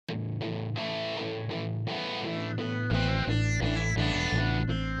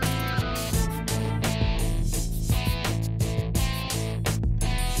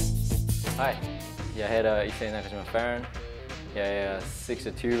Hi, jag heter Issey Nakajima-Farran. Jag är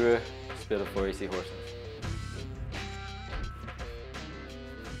 62, spelar för Issey Horses.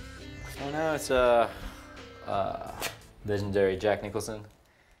 So now it's legendary Jack Nicholson.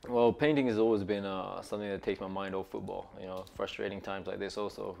 Well, painting has always been something that takes my mind off football. You know, frustrating times like this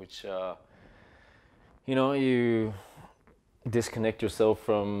also, which you know, you disconnect yourself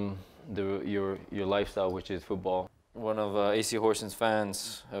from your lifestyle, which is football. One of Issey Horsen's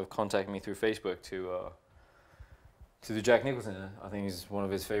fans have contacted me through Facebook to do Jack Nicholson. I think he's one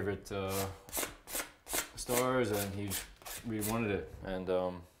of his favorite stars, and he really wanted it. And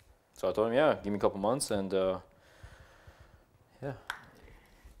so I told him, yeah, give me a couple months, and yeah.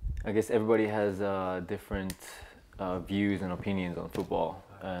 I guess everybody has different views and opinions on football,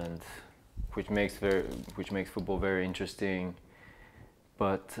 and which makes football very interesting,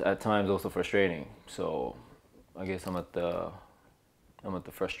 but at times also frustrating. So I guess I'm at the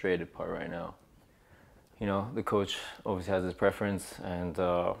frustrated part right now. You know, the coach obviously has his preference, and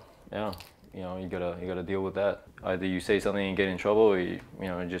yeah, you know, you gotta deal with that. Either you say something and get in trouble, or you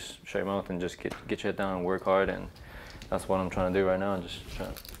know, just shut your mouth and just get your head down and work hard. And that's what I'm trying to do right now.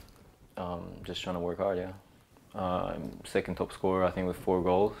 Just trying to work hard. Yeah, I'm second top scorer, I think, with 4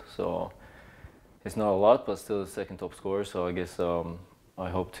 goals. So it's not a lot, but still the second top scorer. So I guess I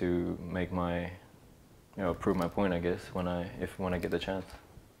hope to make my, prove my point, I guess, when I get the chance.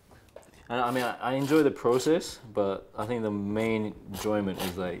 And I mean, I enjoy the process, but I think the main enjoyment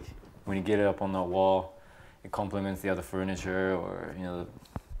is like when you get it up on that wall, it complements the other furniture, or you know,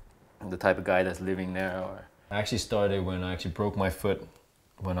 the type of guy that's living there. Or I actually started when I actually broke my foot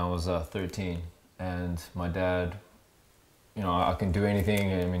when I was 13, and my dad, you know, I can do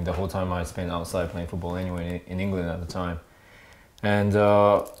anything. I mean, the whole time I spent outside playing football anyway in England at the time, and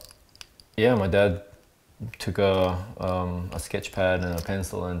yeah, my dad took a sketch pad and a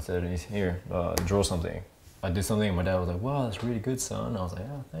pencil and said, "Here, draw something." I did something, and my dad was like, "Wow, that's really good, son." I was like,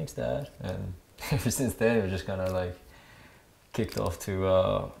 "Yeah, thanks, Dad." And ever since then, it was just kind of like kicked off to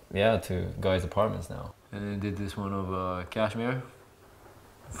yeah, to guys' apartments now. And then did this one of cashmere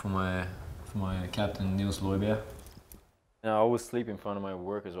for my captain Niels Loibia. And I always sleep in front of my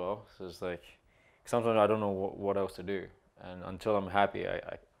work as well, so it's like sometimes I don't know what else to do, and until I'm happy,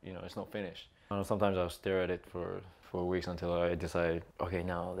 I you know, it's not finished. Sometimes I'll stare at it for weeks until I decide, okay,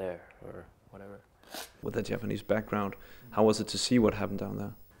 now there, or whatever. With that Japanese background, how was it to see what happened down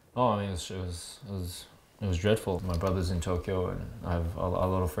there? Oh, I mean, it was dreadful. My brother's in Tokyo, and I have a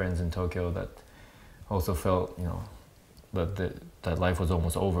lot of friends in Tokyo that also felt, you know, that life was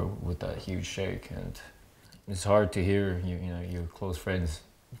almost over with that huge shake. And it's hard to hear you know, your close friends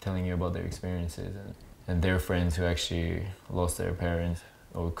telling you about their experiences, and their friends who actually lost their parents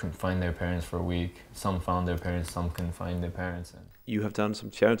or couldn't find their parents for a week. Some found their parents, some couldn't find their parents. You have done some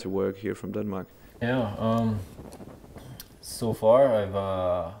charity work here from Denmark. Yeah, so far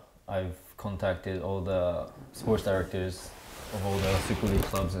I've contacted all the sports directors of all the Super League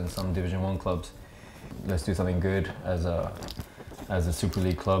clubs and some Division 1 clubs. Let's do something good as a Super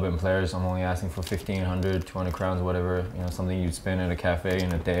League club and players. I'm only asking for 1,500, 200 crowns, whatever, you know, something you'd spend at a cafe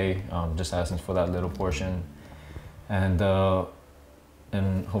in a day. Just asking for that little portion, and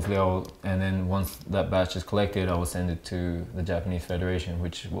hopefully and then once that batch is collected, I will send it to the Japanese Federation,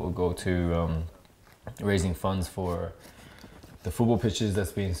 which will go to raising funds for the football pitches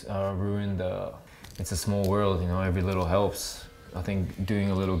that's been ruined. It's a small world, you know, every little helps. I think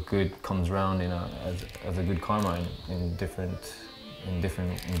doing a little good comes around as a good karma in different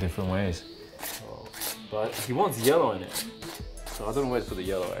ways. So, but he wants yellow in it, so I don't know where to put the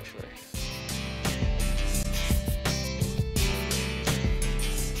yellow actually.